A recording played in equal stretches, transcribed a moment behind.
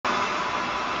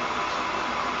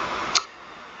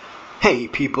Hey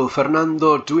people,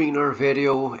 Fernando doing another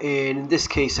video, and in this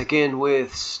case again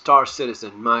with Star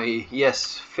Citizen, my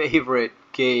favorite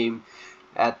game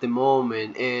at the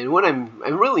moment, and what I'm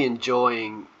really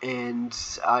enjoying. And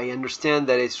I understand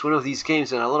that it's one of these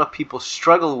games that a lot of people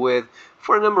struggle with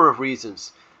for a number of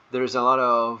reasons. There's a lot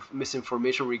of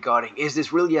misinformation regarding, is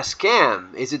this really a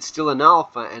scam? Is it still an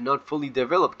alpha and not fully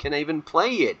developed? Can I even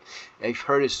play it? I've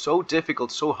heard it's so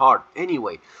difficult, so hard.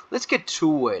 Anyway, let's get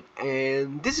to it.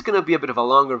 And this is going to be a bit of a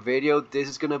longer video. This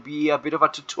is going to be a bit of a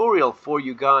tutorial for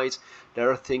you guys that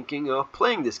are thinking of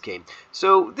playing this game.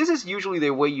 So this is usually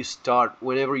the way you start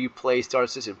whenever you play Star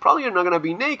Citizen. Probably you're not going to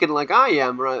be naked like I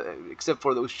am, except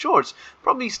for those shorts.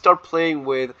 Probably start playing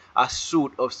with a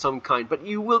suit of some kind, but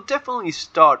you will definitely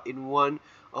start in one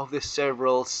of the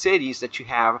several cities that you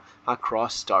have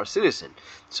across Star Citizen.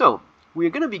 So we're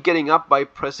going to be getting up by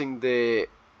pressing the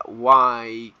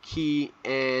Y key,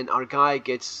 and our guy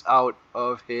gets out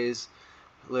of his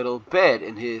little bed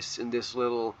in this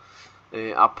little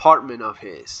apartment of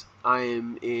his. I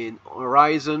am in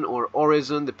Horizon or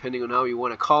Horizon, depending on how you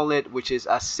want to call it, which is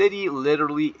a city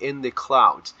literally in the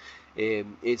clouds.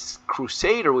 It's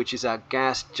Crusader, which is a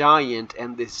gas giant,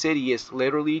 and the city is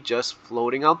literally just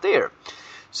floating out there.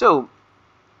 So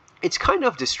it's kind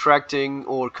of distracting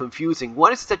or confusing.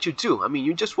 What is it that you do? I mean,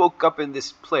 you just woke up in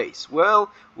this place.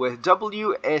 Well, with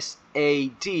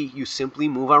WSAD, you simply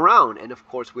move around, and of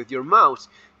course with your mouse,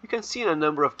 you can see in a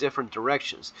number of different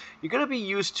directions. You're going to be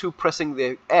used to pressing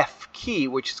the F key,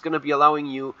 which is going to be allowing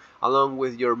you, along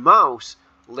with your mouse,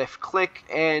 left click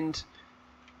and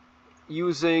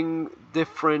using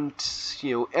different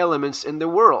elements in the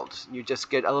world. You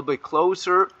just get a little bit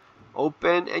closer,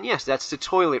 open, and yes, that's the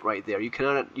toilet right there. You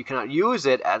cannot use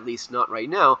it, at least not right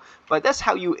now, but that's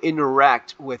how you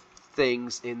interact with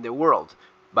things in the world.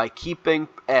 By keeping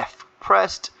F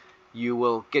pressed, you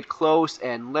will get close,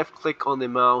 and left click on the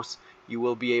mouse, you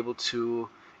will be able to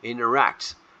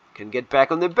interact. You can get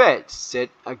back on the bed, sit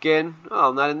again.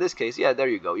 Well, not in this case. Yeah, there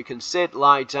you go. You can sit,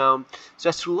 lie down. So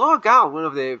as to log out, one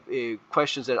of the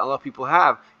questions that a lot of people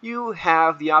have, you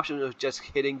have the option of just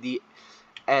hitting the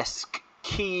S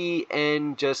key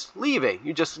and just leaving.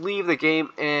 You just leave the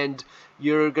game, and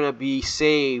you're gonna be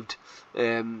saved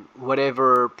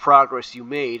whatever progress you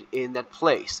made in that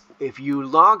place. If you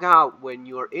log out when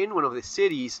you're in one of the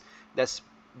cities, that's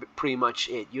pretty much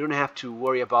it. You don't have to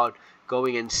worry about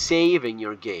going and saving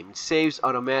your game. It saves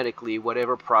automatically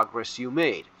whatever progress you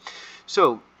made.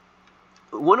 So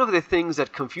one of the things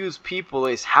that confuse people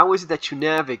is, how is it that you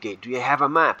navigate? Do you have a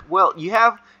map? Well, you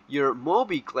have your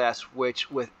Mobi glass,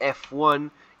 which with F1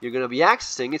 you're going to be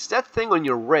accessing. It's that thing on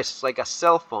your wrist, like a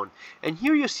cell phone. And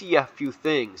here you see a few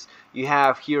things. You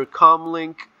have here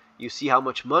Comlink. You see how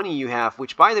much money you have,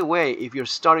 which, by the way, if you're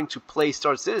starting to play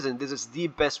Star Citizen, this is the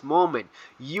best moment.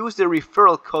 Use the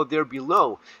referral code there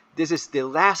below. This is the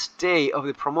last day of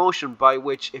the promotion, by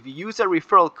which if you use a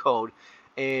referral code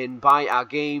and buy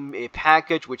a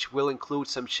package which will include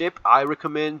some ship, I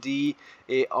recommend the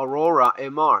Aurora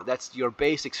MR. That's your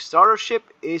basic starter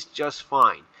ship, is just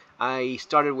fine. I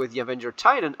started with the Avenger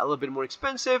Titan, a little bit more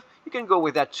expensive. You can go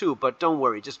with that too, but don't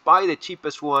worry, just buy the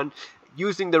cheapest one.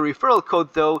 Using the referral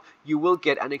code, though, you will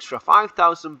get an extra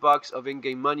 5,000 bucks of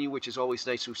in-game money, which is always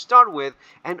nice to start with,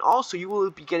 and also you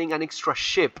will be getting an extra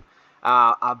ship,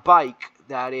 a bike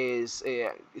that is,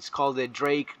 it's called the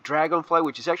Dragonfly,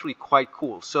 which is actually quite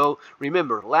cool. So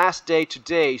remember, last day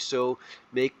today, so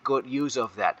make good use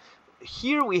of that.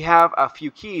 Here we have a few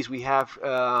keys. We have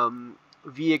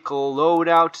vehicle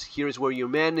loadout. Here is where you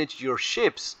manage your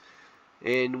ships,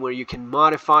 and where you can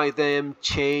modify them,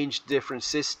 change different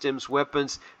systems,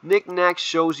 weapons. Knickknack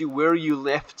shows you where you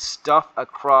left stuff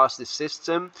across the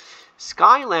system.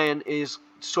 Skyland is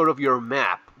sort of your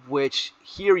map, which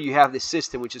here you have the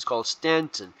system, which is called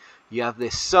Stanton. You have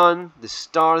the sun, the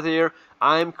star there.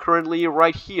 I'm currently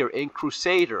right here in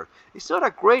Crusader. It's not a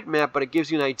great map, but it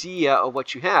gives you an idea of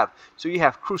what you have. So you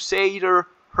have Crusader,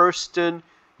 Hurston,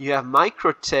 you have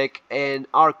Microtech, and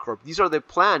Arcorp. These are the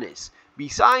planets.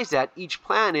 Besides that, each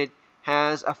planet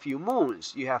has a few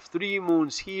moons. You have 3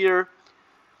 moons here.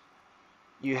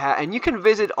 And you can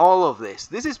visit all of this.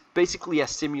 This is basically a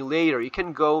simulator. You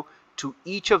can go to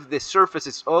each of the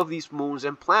surfaces of these moons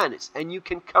and planets, and you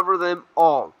can cover them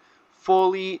all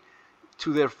fully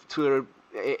to their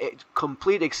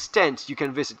complete extent. You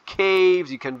can visit caves,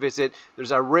 you can visit,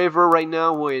 there's a river right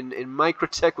now in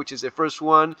Microtech, which is the first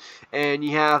one, and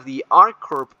you have the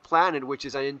Arcorp planet, which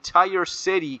is an entire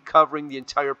city covering the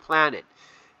entire planet.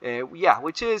 Yeah,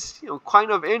 which is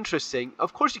kind of interesting.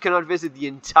 Of course, you cannot visit the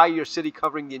entire city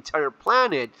covering the entire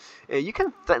planet. You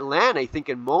can land, I think,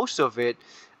 in most of it.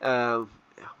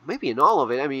 maybe in all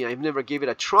of it. I mean, I've never gave it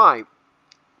a try.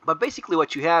 But basically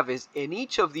what you have is in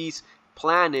each of these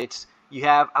planets you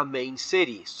have a main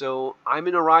city. So I'm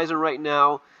in Horizon right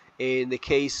now. In the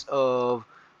case of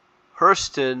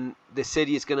Hurston, the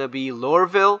city is going to be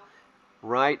Lorville,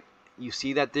 right? You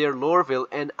see that there, Lorville.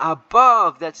 And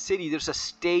above that city there's a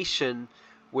station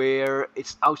where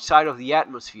it's outside of the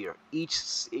atmosphere. Each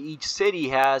city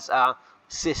has a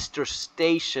sister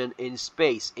station in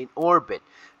space, in orbit.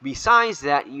 Besides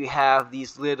that, you have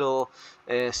these little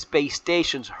space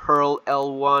stations, Hurl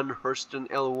L1, Hurston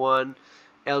L1,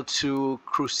 L2,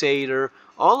 Crusader.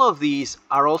 All of these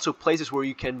are also places where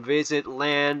you can visit,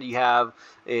 land. You have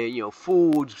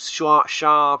food,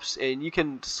 shops, and you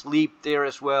can sleep there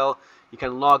as well. You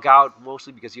can log out,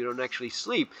 mostly because you don't actually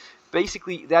sleep.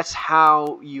 Basically, that's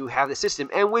how you have the system.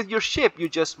 And with your ship, you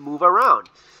just move around.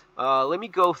 Let me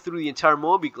go through the entire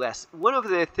Mobi-Glass. One of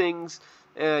the things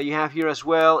you have here as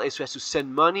well is to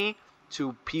send money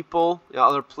to people,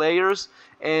 other players,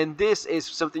 and this is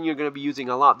something you're going to be using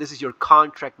a lot. This is your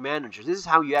contract manager. This is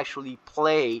how you actually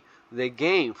play the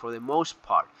game for the most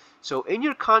part. So in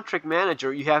your contract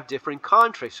manager, you have different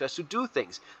contracts. So as to do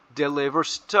things, deliver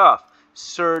stuff,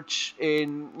 search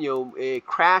in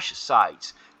crash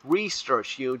sites,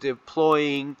 research,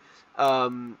 deploying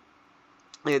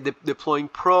deploying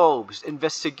probes,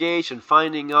 investigation,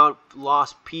 finding out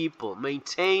lost people,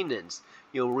 maintenance,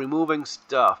 removing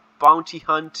stuff, bounty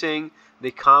hunting, the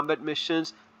combat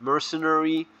missions,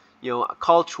 mercenary,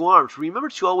 call to arms. Remember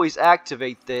to always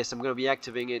activate this. I'm going to be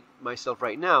activating it myself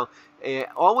right now.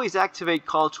 Always activate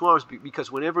call to arms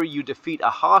because whenever you defeat a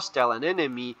hostile, an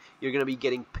enemy, you're going to be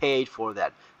getting paid for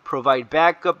that. Provide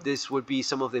backup. This would be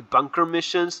some of the bunker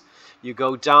missions. You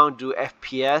go down, do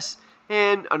FPS.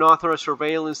 And unauthorized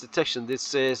surveillance detection.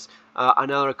 This is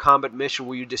another combat mission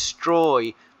where you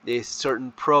destroy these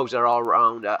certain probes that are all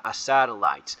around a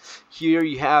satellite. Here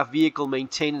you have vehicle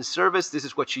maintenance service. This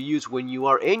is what you use when you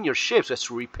are in your ship, so as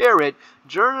to repair it.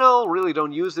 Journal, really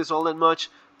don't use this all that much,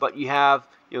 but you have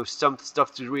some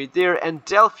stuff to read there. And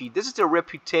Delphi, this is the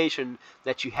reputation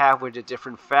that you have with the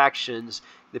different factions,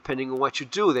 depending on what you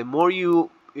do. The more you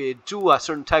do a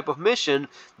certain type of mission,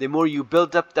 the more you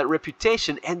build up that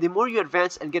reputation, and the more you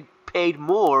advance and get paid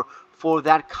more for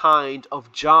that kind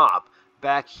of job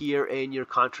back here in your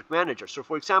contract manager. So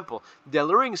for example,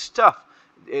 delivering stuff,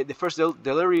 the first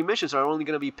delivery missions are only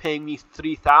going to be paying me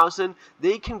 3,000.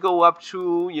 They can go up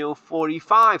to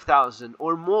 45,000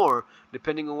 or more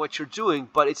depending on what you're doing,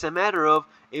 but it's a matter of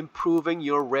improving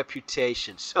your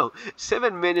reputation. So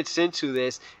 7 minutes into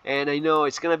this, and I know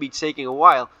it's going to be taking a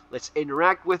while. Let's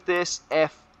interact with this.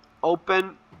 F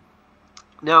open.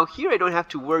 Now here I don't have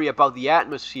to worry about the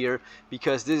atmosphere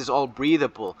because this is all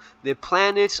breathable. The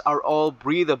planets are all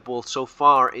breathable so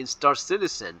far in Star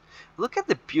Citizen. Look at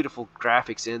the beautiful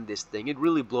graphics in this thing. It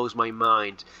really blows my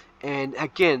mind. And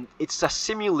again, it's a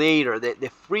simulator.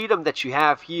 The freedom that you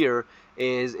have here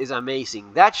is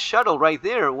amazing. That shuttle right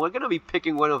there, we're going to be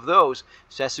picking one of those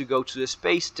so as to go to the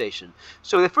space station.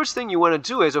 So the first thing you want to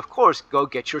do is, of course, go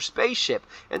get your spaceship.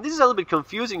 And this is a little bit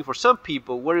confusing for some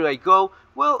people. Where do I go?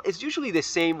 Well, it's usually the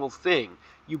same old thing.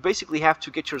 You basically have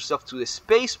to get yourself to the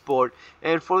spaceport,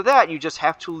 and for that you just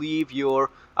have to leave your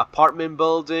apartment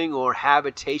building or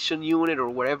habitation unit or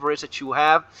whatever it is that you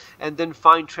have, and then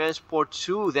find transport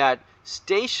to that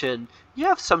station. You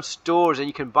have some stores and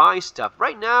you can buy stuff.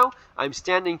 Right now I'm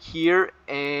standing here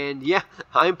and yeah,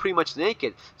 I'm pretty much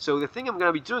naked. So the thing I'm going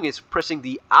to be doing is pressing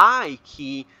the I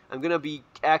key. I'm going to be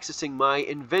accessing my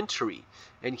inventory,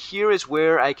 and here is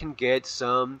where I can get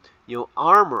some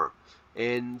armor.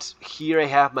 And here I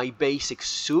have my basic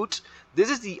suit. This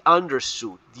is the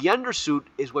undersuit. The undersuit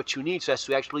is what you need so as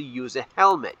to actually use a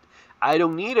helmet. I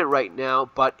don't need it right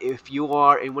now, but if you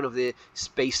are in one of the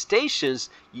space stations,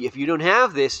 if you don't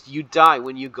have this, you die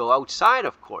when you go outside,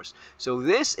 of course. So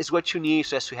this is what you need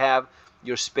so as to have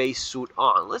your space suit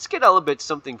on. Let's get a little bit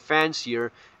something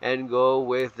fancier and go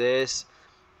with this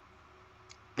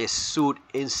suit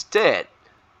instead.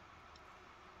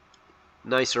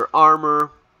 Nicer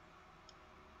armor.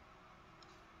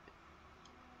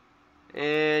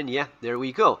 And yeah, there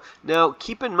we go. Now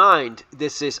keep in mind,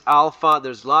 this is alpha.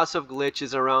 There's lots of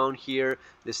glitches around here.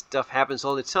 This stuff happens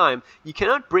all the time. You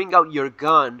cannot bring out your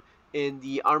gun in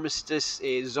the armistice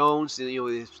zones,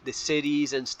 the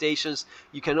cities and stations.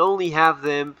 You can only have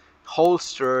them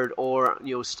holstered or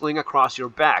sling across your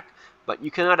back, but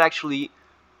you cannot actually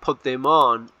put them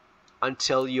on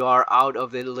until you are out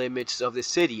of the limits of the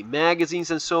city.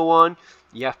 Magazines and so on,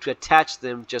 you have to attach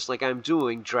them just like I'm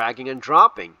doing, dragging and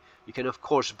dropping. You can of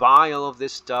course buy all of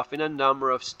this stuff in a number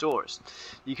of stores.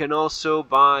 You can also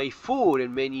buy food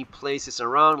in many places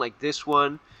around, like this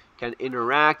one. You can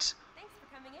interact. Thanks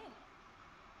for coming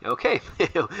in. Okay,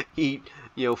 eat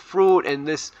fruit and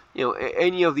this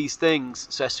any of these things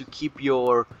so as to keep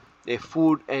your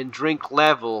food and drink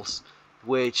levels,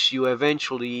 which you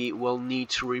eventually will need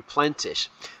to replenish.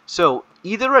 So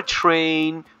either a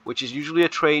train, which is usually a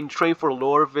train for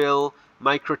Lorville,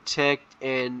 Microtech,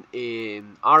 and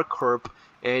Arcorp,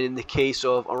 and in the case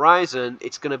of Horizon,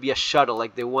 it's going to be a shuttle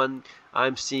like the one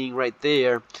I'm seeing right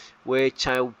there, which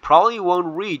I probably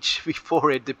won't reach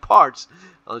before it departs.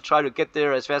 I'll try to get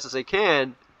there as fast as I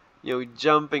can,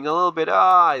 jumping a little bit.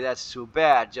 That's too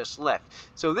bad, just left.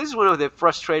 So this is one of the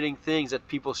frustrating things that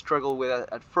people struggle with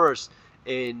at first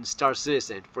in Star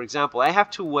Citizen. For example, I have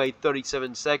to wait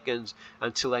 37 seconds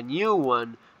until a new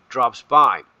one drops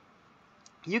by.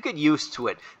 You get used to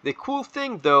it. The cool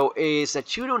thing though is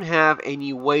that you don't have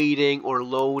any waiting or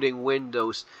loading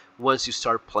windows once you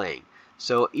start playing.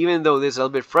 So even though this is a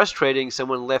little bit frustrating,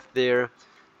 someone left there,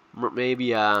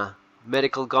 maybe a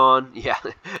medical gone, yeah,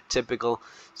 typical.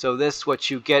 So this is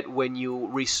what you get when you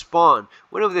respawn.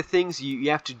 One of the things you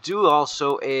have to do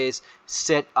also is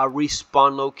set a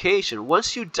respawn location.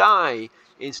 Once you die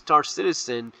in Star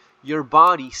Citizen, your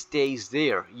body stays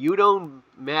there. You don't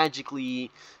magically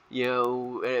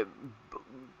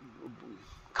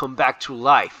come back to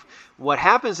life. What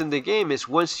happens in the game is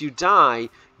once you die,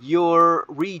 you're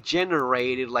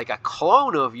regenerated, like a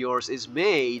clone of yours is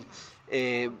made,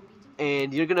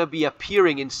 and you're gonna be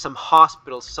appearing in some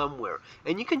hospital somewhere,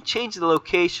 and you can change the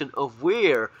location of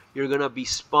where you're gonna be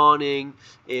spawning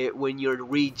when you're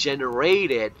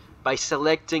regenerated by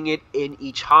selecting it in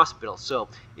each hospital. So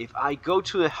if I go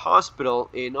to a hospital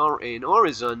in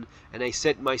Horizon and I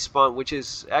set my spawn, which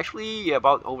is actually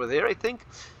about over there, I think.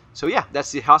 So yeah,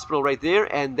 that's the hospital right there,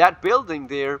 and that building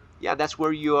there, yeah, that's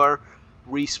where you are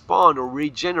respawned or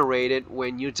regenerated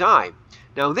when you die.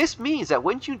 Now this means that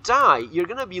when you die, you're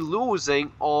gonna be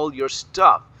losing all your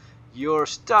stuff. Your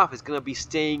stuff is gonna be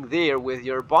staying there with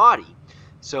your body.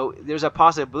 So there's a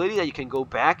possibility that you can go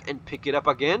back and pick it up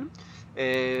again.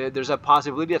 There's a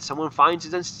possibility that someone finds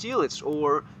it and steals it,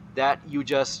 or that you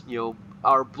just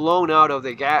are blown out of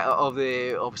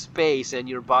the space and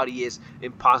your body is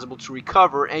impossible to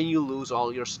recover and you lose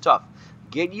all your stuff.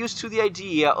 Get used to the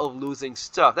idea of losing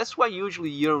stuff. That's why usually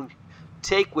you don't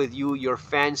take with you your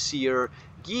fancier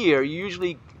gear. You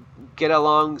usually get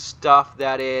along stuff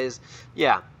that is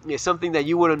something that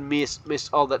you wouldn't miss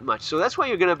all that much. So that's why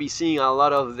you're gonna be seeing a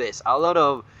lot of this, a lot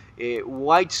of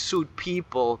white suit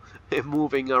people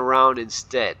moving around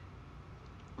instead.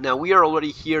 Now we are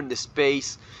already here in the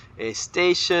space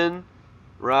station,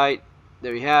 right?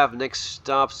 There we have next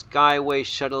stop Skyway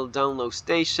Shuttle Download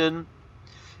Station.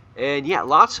 And yeah,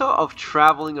 lots of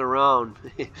traveling around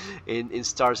in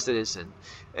Star Citizen.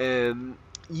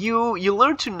 You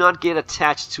learn to not get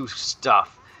attached to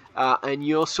stuff, and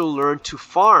you also learn to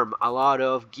farm a lot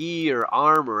of gear,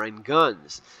 armor, and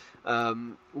guns.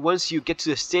 Once you get to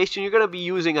the station, you're going to be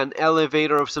using an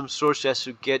elevator of some sort just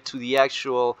to get to the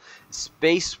actual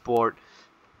spaceport.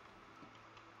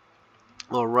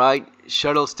 Alright,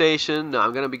 shuttle station. Now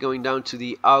I'm going to be going down to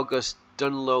the August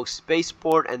Dunlow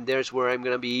spaceport, and there's where I'm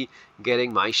going to be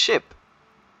getting my ship.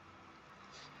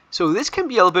 So this can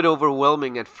be a little bit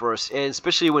overwhelming at first, and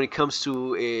especially when it comes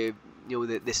to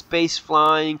the space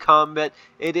flying combat.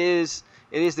 It is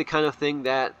the kind of thing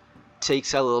that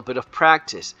takes a little bit of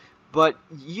practice, but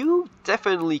you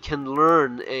definitely can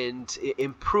learn and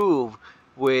improve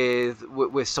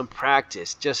with some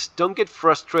practice. Just don't get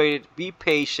frustrated, be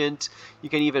patient. You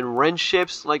can even rent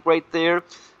ships like right there.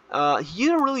 You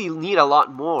don't really need a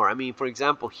lot more. I mean, for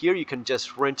example, here you can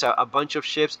just rent a bunch of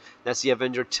ships. That's the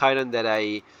Avenger Titan that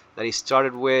I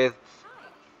started with.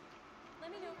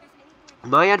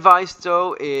 My advice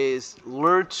though is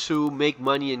learn to make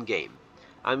money in game.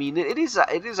 I mean, it is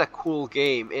a cool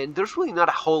game, and there's really not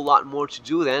a whole lot more to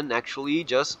do than actually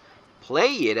just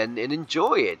play it and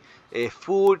enjoy it.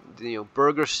 Food,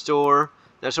 burger store,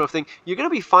 that sort of thing. You're gonna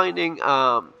be finding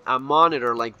a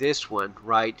monitor like this one,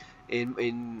 right?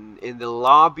 In the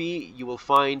lobby, you will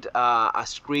find a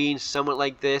screen somewhat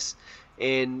like this,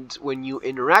 and when you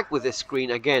interact with this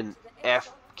screen, again,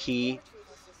 F key,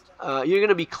 you're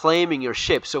gonna be claiming your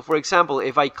ship. So, for example,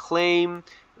 if I claim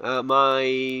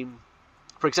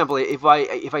for example, if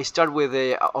I start with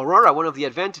Aurora, one of the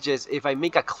advantages, if I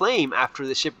make a claim after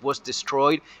the ship was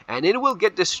destroyed, and it will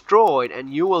get destroyed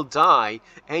and you will die,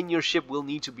 and your ship will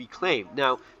need to be claimed.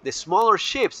 Now, the smaller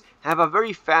ships have a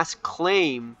very fast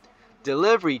claim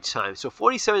delivery time, so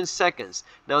 47 seconds.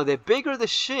 Now, the bigger the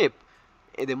ship,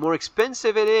 the more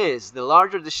expensive it is, the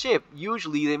larger the ship,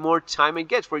 usually the more time it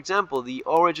gets. For example, the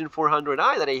Origin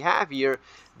 400i that I have here,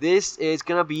 this is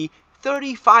gonna be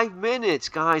 35 minutes,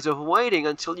 guys, of waiting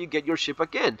until you get your ship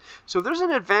again. So there's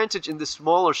an advantage in the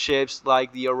smaller ships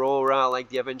like the Aurora, like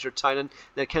the Avenger Titan,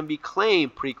 that can be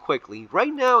claimed pretty quickly.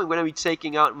 Right now, I'm going to be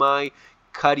taking out my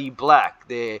Cuddy Black,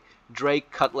 the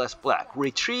Drake Cutlass Black.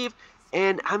 Retrieve,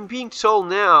 and I'm being told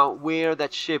now where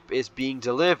that ship is being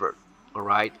delivered.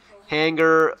 Alright,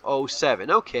 Hangar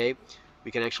 07. Okay, we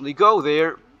can actually go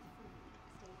there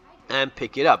and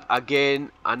pick it up. Again,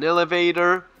 an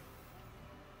elevator.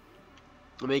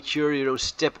 Make sure you don't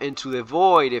step into the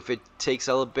void if it takes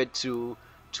a little bit to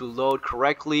load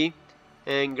correctly.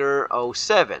 Hangar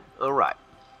 07. Alright.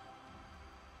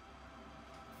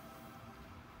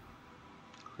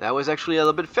 That was actually a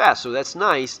little bit fast, so that's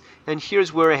nice. And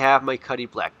here's where I have my Cuddy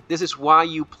Black. This is why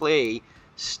you play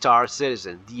Star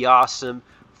Citizen. The awesome,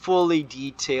 fully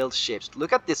detailed ships.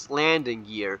 Look at this landing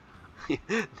gear.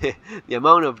 the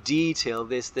amount of detail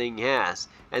this thing has.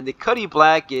 And the Cuddy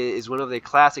Black is one of the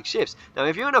classic ships. Now,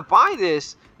 if you want to buy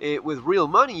this with real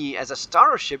money as a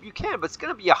starter ship, you can, but it's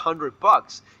going to be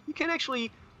 $100. You can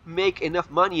actually make enough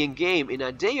money in game in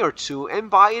a day or two and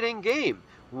buy it in game.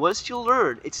 Once you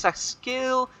learn, it's a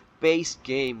skill-based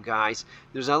game, guys.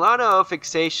 There's a lot of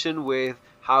fixation with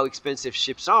how expensive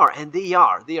ships are, and they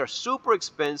are. They are super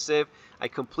expensive. I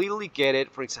completely get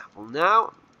it. For example,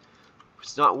 now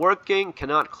it's not working,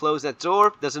 cannot close that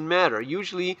door, doesn't matter.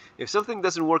 Usually, if something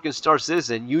doesn't work in Star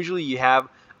Citizen, usually you have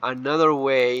another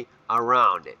way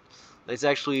around it. Let's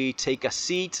actually take a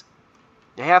seat.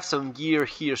 I have some gear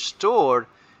here stored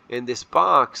in this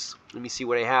box. Let me see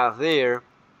what I have there.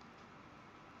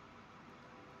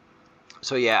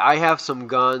 So yeah, I have some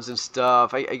guns and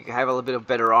stuff. I have a little bit of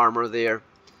better armor there.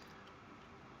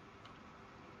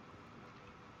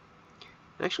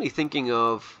 I'm actually thinking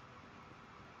of...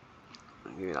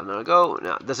 give it another go.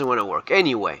 No, it doesn't want to work.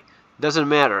 Anyway, doesn't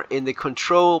matter. In the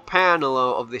control panel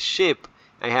of the ship,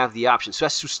 I have the option. So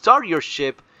as to start your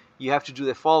ship, you have to do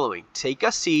the following. Take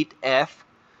a seat, F,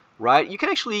 right? You can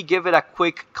actually give it a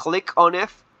quick click on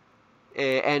F,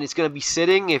 and it's going to be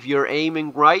sitting if you're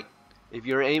aiming right, if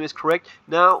your aim is correct.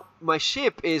 Now, my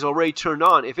ship is already turned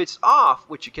on. If it's off,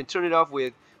 which you can turn it off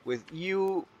with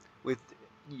U,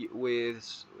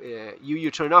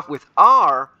 you turn off with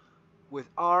R. With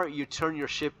R, you turn your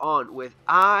ship on. With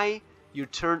I, you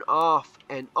turn off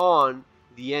and on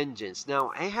the engines.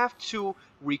 Now, I have to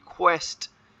request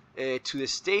to the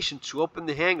station to open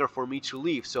the hangar for me to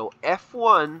leave. So,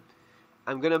 F1,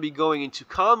 I'm going to be going into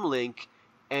Comlink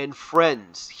and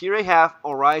Friends. Here I have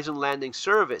Horizon Landing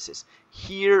Services.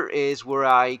 Here is where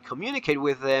I communicate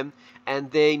with them,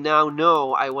 and they now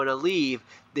know I want to leave.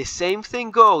 The same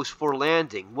thing goes for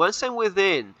landing. Once I'm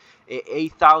within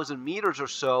 8,000 meters or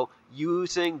so,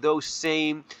 using those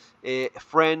same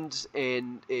Friends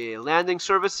and landing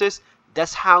services,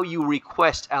 that's how you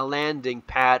request a landing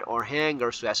pad or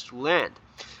hangar so as to land.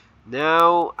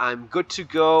 Now I'm good to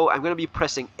go. I'm going to be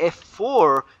pressing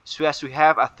F4 so as to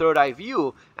have a third eye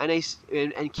view,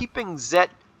 and keeping Z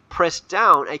pressed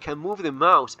down, I can move the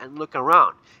mouse and look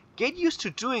around. Get used to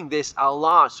doing this a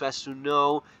lot so as to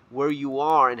know where you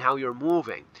are and how you're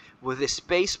moving. With the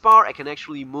spacebar, I can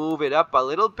actually move it up a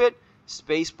little bit.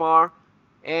 Spacebar.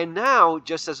 And now,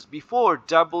 just as before,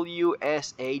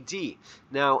 WSAD.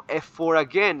 Now, F4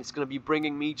 again, it's going to be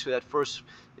bringing me to that first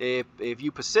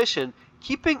view position.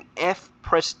 Keeping F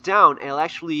pressed down, I'll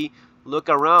actually look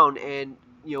around and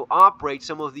operate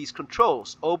some of these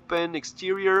controls. Open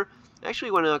exterior. I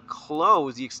actually want to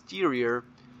close the exterior,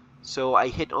 so I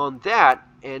hit on that,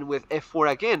 and with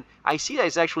F4 again, I see that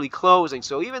it's actually closing.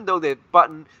 So even though the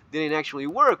button didn't actually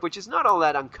work, which is not all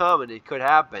that uncommon, it could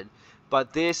happen,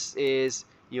 but this is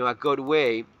a good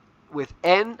way. With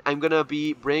N, I'm gonna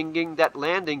be bringing that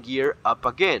landing gear up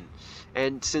again,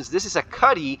 and since this is a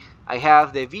Cuddy, I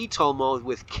have the VTOL mode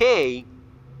with K.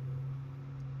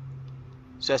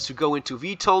 So as to go into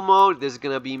VTOL mode, this is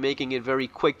gonna be making it very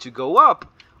quick to go up,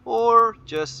 or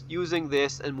just using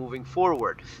this and moving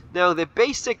forward. Now, the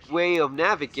basic way of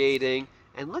navigating,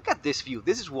 and look at this view.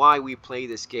 This is why we play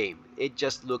this game. It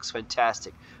just looks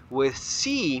fantastic. With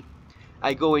C,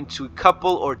 I go into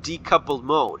couple or decoupled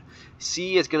mode.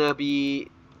 C is going to be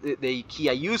the key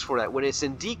I use for that. When it's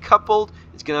in decoupled,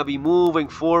 it's going to be moving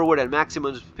forward at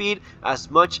maximum speed as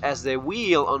much as the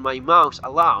wheel on my mouse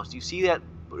allows. You see that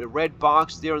red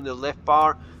box there on the left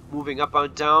bar moving up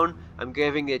and down? I'm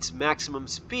giving its maximum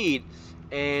speed,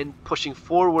 and pushing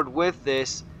forward with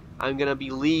this, I'm going to be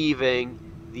leaving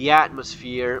the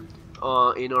atmosphere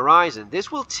in Horizon.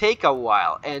 This will take a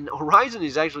while, and Horizon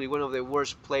is actually one of the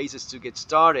worst places to get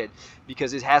started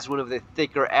because it has one of the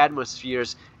thicker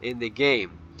atmospheres in the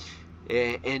game.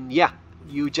 And yeah,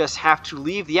 you just have to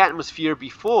leave the atmosphere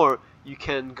before you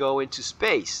can go into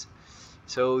space.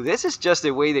 So this is just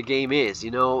the way the game is,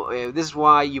 you know. This is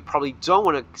why you probably don't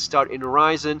want to start in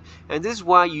Horizon, and this is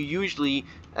why you usually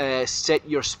set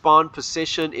your spawn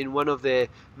position in one of the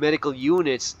medical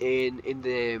units in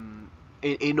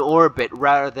orbit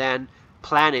rather than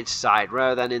planet side,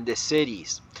 rather than in the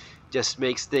cities. Just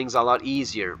makes things a lot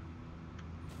easier.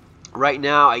 Right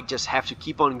now I just have to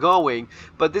keep on going,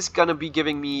 but this is gonna be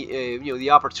giving me the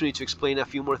opportunity to explain a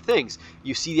few more things.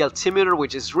 You see the altimeter,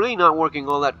 which is really not working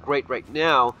all that great right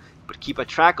now, but keep a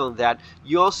track on that.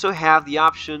 You also have the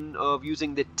option of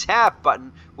using the tab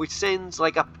button, which sends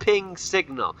like a ping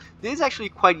signal. This is actually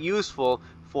quite useful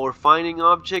for finding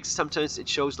objects. Sometimes it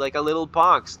shows like a little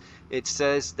box. It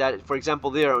says that, for example,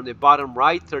 there on the bottom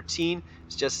right, 13,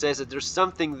 it just says that there's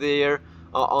something there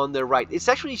on the right. It's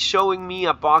actually showing me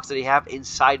a box that I have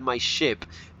inside my ship,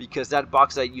 because that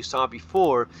box that you saw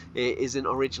before isn't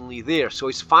originally there. So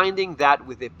it's finding that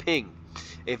with a ping.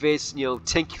 If it's 10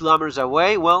 kilometers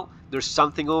away, well, there's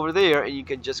something over there and you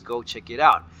can just go check it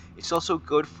out. It's also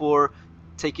good for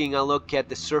taking a look at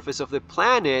the surface of the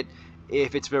planet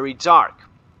if it's very dark,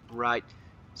 right?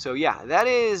 So yeah, that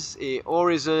is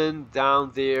Horizon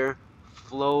down there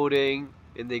floating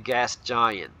in the gas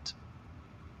giant.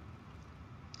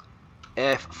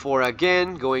 F4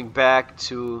 again, going back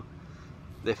to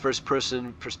the first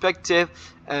person perspective.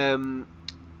 You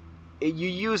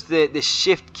use the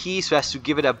shift key so as to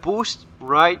give it a boost,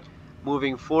 right?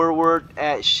 Moving forward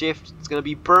at shift, it's going to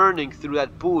be burning through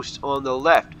that boost on the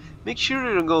left. Make sure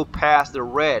you don't go past the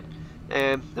red.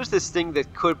 There's this thing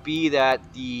that could be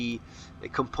that the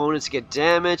components get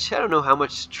damaged. I don't know how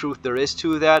much truth there is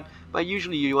to that, but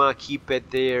usually you want to keep it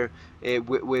there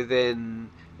within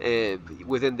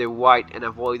the white and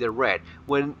avoid the red.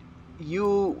 When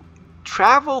you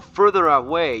travel further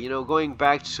away, going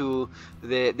back to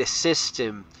the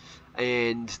system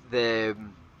and the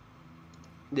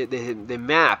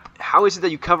map, how is it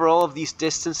that you cover all of these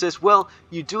distances? Well,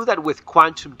 you do that with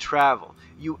quantum travel.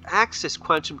 You access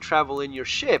quantum travel in your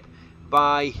ship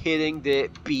by hitting the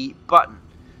B button.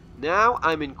 Now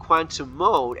I'm in quantum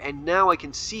mode, and now I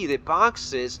can see the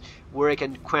boxes where I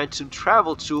can quantum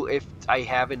travel to if I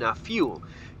have enough fuel.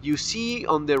 You see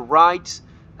on the right,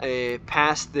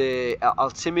 past the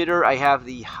altimeter, I have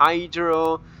the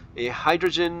hydrogen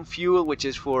fuel, which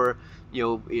is for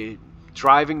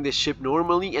driving the ship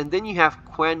normally, and then you have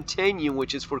quantanium,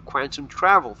 which is for quantum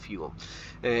travel fuel.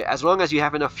 As long as you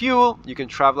have enough fuel, you can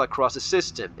travel across the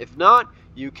system. If not,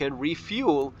 you can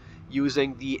refuel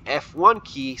using the F1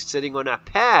 key sitting on a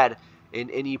pad in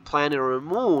any planet or a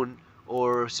moon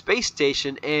or space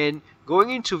station, and going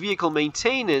into vehicle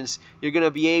maintenance, you're going to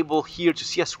be able here to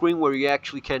see a screen where you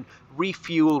actually can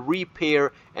refuel,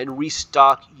 repair, and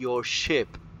restock your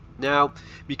ship. Now,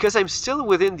 because I'm still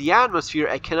within the atmosphere,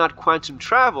 I cannot quantum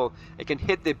travel. I can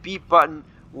hit the B button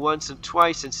once and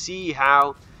twice and see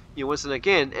how, once and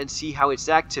again, and see how it's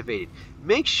activated.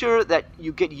 Make sure that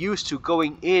you get used to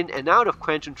going in and out of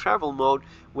quantum travel mode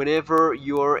whenever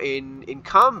you're in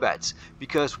combats,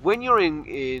 because when you're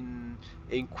in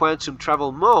quantum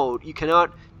travel mode, you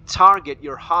cannot target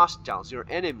your hostiles, your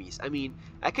enemies. I mean,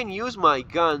 I can use my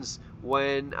guns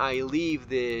when I leave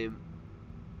the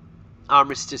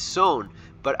armistice zone,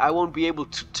 but I won't be able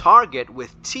to target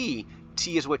with T.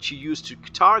 T is what you use to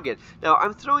target. Now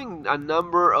I'm throwing a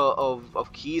number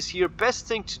of keys here. Best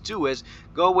thing to do is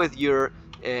go with your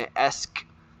ESC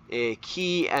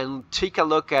key and take a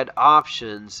look at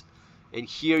options, and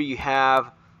here you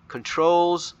have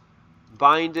controls,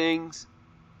 bindings,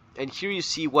 and here you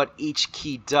see what each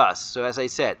key does. So as I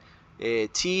said,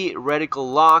 T,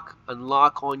 reticle lock,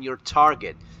 unlock on your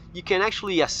target. You can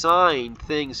actually assign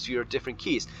things to your different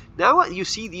keys. Now you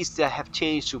see these that have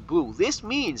changed to blue. This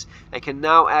means I can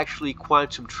now actually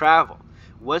quantum travel.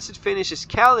 Once it finishes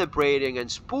calibrating and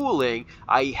spooling,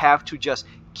 I have to just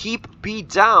keep B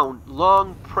down,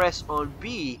 long press on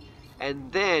B, and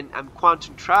then I'm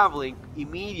quantum traveling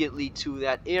immediately to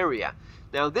that area.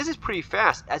 Now this is pretty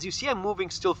fast. As you see, I'm moving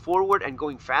still forward and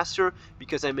going faster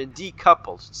because I'm in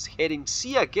decoupled. Hitting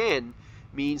C again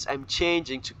means I'm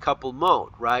changing to couple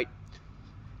mode, right?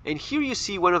 And here you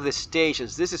see one of the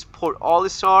stations. This is Port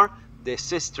Olisar, the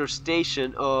sister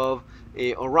station of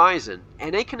Horizon,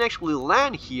 and I can actually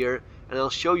land here, and I'll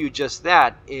show you just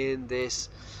that in this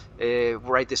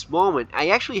right this moment. I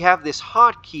actually have this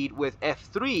hotkey with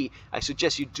F3. I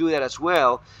suggest you do that as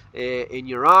well in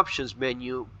your options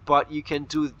menu, but you can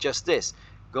do just this.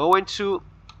 go into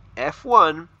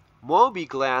F1,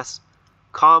 Mobiglass,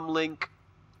 Comlink,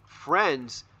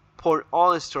 Friends, Port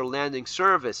Oyster landing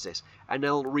services, and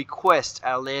I'll request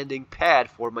a landing pad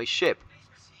for my ship.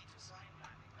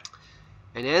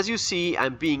 And as you see,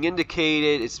 I'm being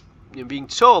indicated, it's being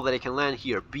told that I can land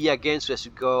here. B again, so as to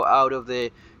go out of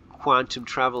the quantum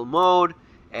travel mode.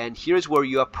 And here's where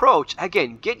you approach.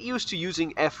 Again, get used to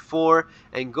using F4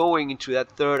 and going into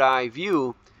that third eye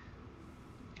view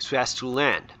so as to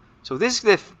land. So this is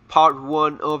the part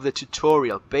 1 of the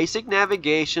tutorial. Basic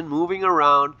navigation, moving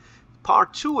around.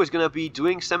 Part 2 is going to be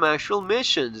doing some actual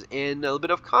missions and a little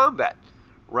bit of combat,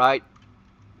 right?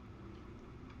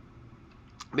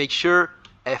 Make sure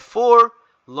F4,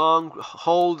 long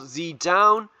hold Z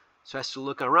down so as to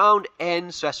look around,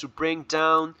 N so as to bring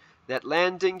down that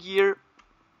landing gear.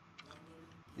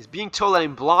 It's being told that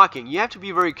I'm blocking. You have to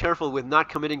be very careful with not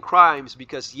committing crimes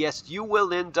because yes, you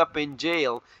will end up in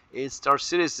jail in Star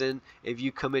Citizen if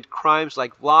you commit crimes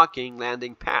like blocking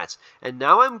landing pads. And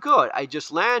now I'm good. I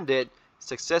just landed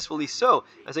successfully. So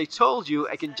as I told you,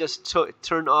 I can just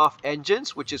turn off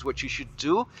engines, which is what you should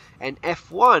do, and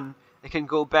F1, I can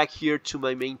go back here to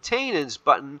my maintenance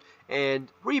button and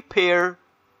repair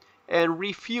and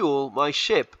refuel my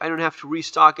ship. I don't have to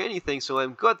restock anything, so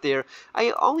I'm good there.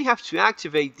 I only have to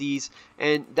activate these,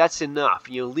 and that's enough.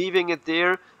 You know, leaving it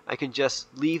there, I can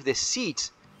just leave the seat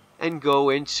and go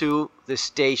into the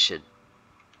station.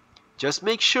 Just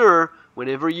make sure,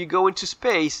 whenever you go into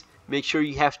space, make sure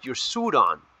you have your suit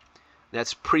on.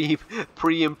 That's pretty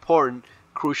important,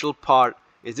 crucial part.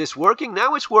 Is this working?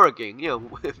 Now it's working. You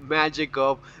know, magic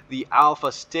of the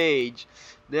alpha stage.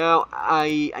 Now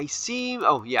I see,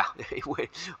 oh yeah,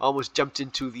 almost jumped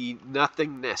into the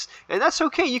nothingness. And that's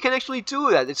okay, you can actually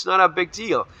do that. It's not a big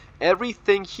deal.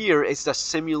 Everything here is a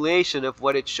simulation of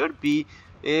what it should be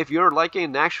if you're like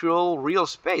in actual real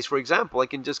space. For example, I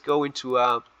can just go into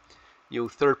a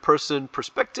third person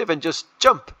perspective and just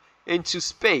jump into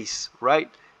space,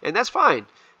 right? And that's fine.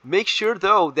 Make sure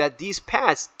though that these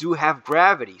pads do have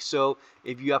gravity. So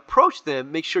if you approach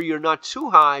them, make sure you're not too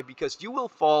high because you will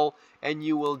fall and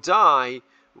you will die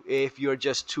if you're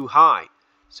just too high.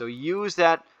 So use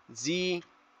that Z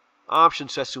option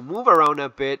so as to move around a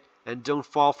bit and don't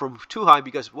fall from too high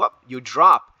because whoop, you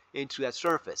drop into that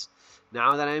surface.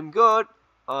 Now that I'm good,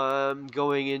 I'm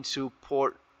going into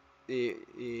Port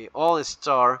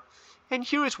All-Star, and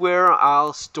here is where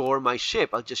I'll store my ship.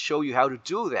 I'll just show you how to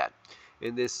do that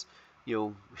in this,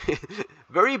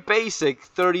 very basic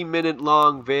 30-minute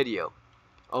long video.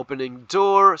 Opening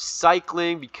door,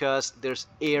 cycling because there's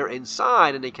air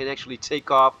inside and I can actually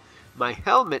take off my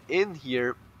helmet in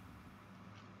here.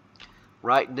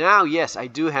 Right now, yes, I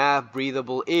do have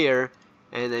breathable air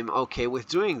and I'm okay with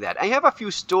doing that. I have a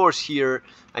few stores here.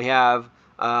 I have,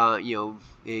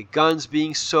 guns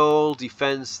being sold,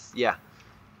 defense, yeah.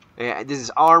 This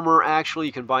is armor actually,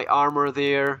 you can buy armor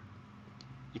there.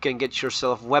 You can get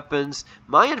yourself weapons.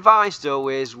 My advice though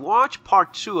is watch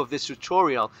part 2 of this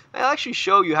tutorial. I'll actually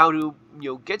show you how to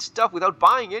get stuff without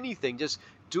buying anything. Just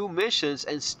do missions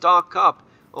and stock up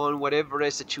on whatever it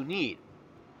is that you need.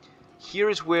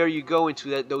 Here's where you go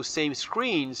into those same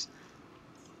screens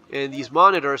and these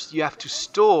monitors. You have to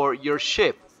store your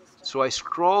ship. So I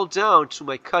scroll down to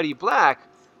my Cuddy Black,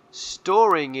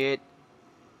 storing it.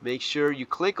 Make sure you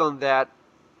click on that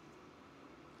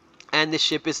and the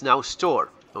ship is now stored.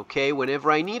 Okay,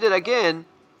 whenever I need it again,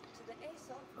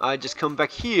 I just come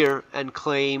back here and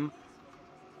claim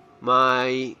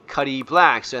my Cuddy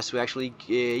Black so as to actually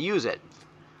use it.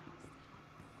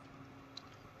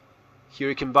 Here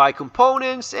you can buy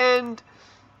components, and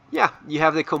yeah, you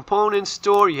have the component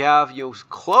store. You have your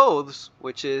clothes,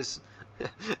 which is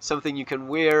something you can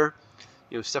wear,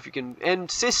 stuff you can,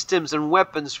 and systems and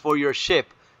weapons for your ship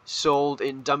sold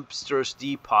in Dumpster's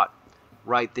Depot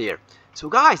right there. So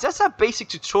guys, that's a basic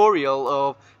tutorial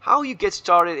of how you get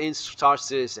started in Star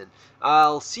Citizen.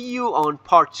 I'll see you on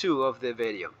part 2 of the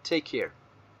video. Take care.